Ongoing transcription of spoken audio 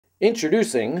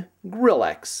Introducing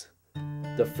Grillex,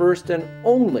 the first and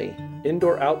only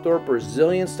indoor-outdoor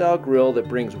Brazilian-style grill that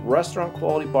brings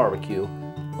restaurant-quality barbecue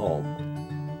home.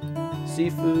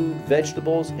 Seafood,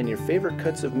 vegetables, and your favorite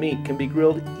cuts of meat can be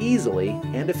grilled easily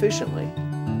and efficiently.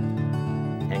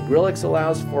 And Grillex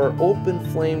allows for open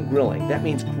flame grilling. That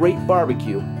means great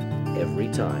barbecue every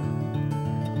time.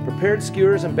 Prepared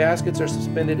skewers and baskets are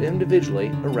suspended individually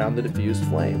around the diffused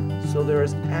flame, so there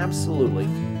is absolutely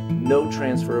no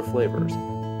transfer of flavors.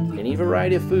 Any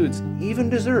variety of foods, even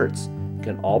desserts,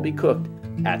 can all be cooked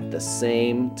at the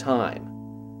same time.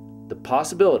 The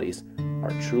possibilities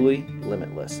are truly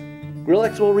limitless.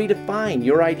 Grillex will redefine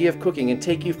your idea of cooking and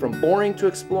take you from boring to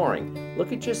exploring.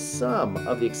 Look at just some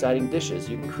of the exciting dishes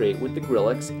you can create with the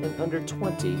Grillex in under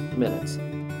 20 minutes.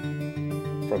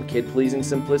 From kid-pleasing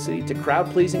simplicity to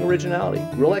crowd-pleasing originality,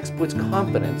 Grillex puts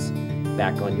confidence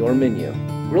back on your menu.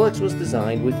 Grillex was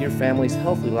designed with your family's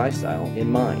healthy lifestyle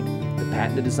in mind. The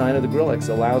patented design of the Grillex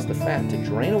allows the fat to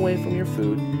drain away from your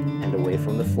food and away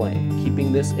from the flame,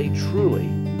 keeping this a truly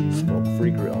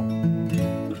smoke-free grill.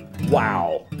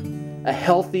 Wow! A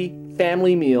healthy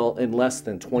family meal in less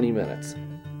than 20 minutes.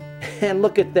 And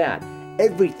look at that!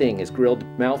 Everything is grilled to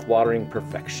mouth-watering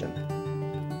perfection.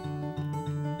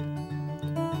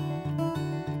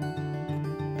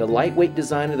 The lightweight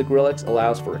design of the Grillex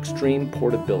allows for extreme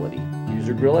portability. Use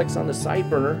your Grillex on the side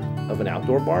burner of an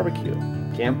outdoor barbecue.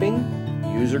 Camping?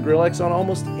 Use your Grillex on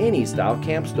almost any style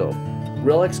camp stove.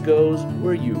 Grillex goes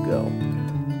where you go.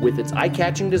 With its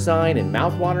eye-catching design and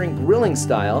mouth-watering grilling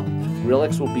style,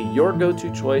 Grillex will be your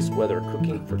go-to choice whether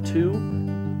cooking for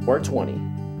 2 or 20.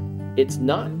 It's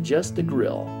not just a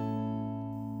grill,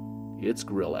 it's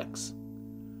Grillex.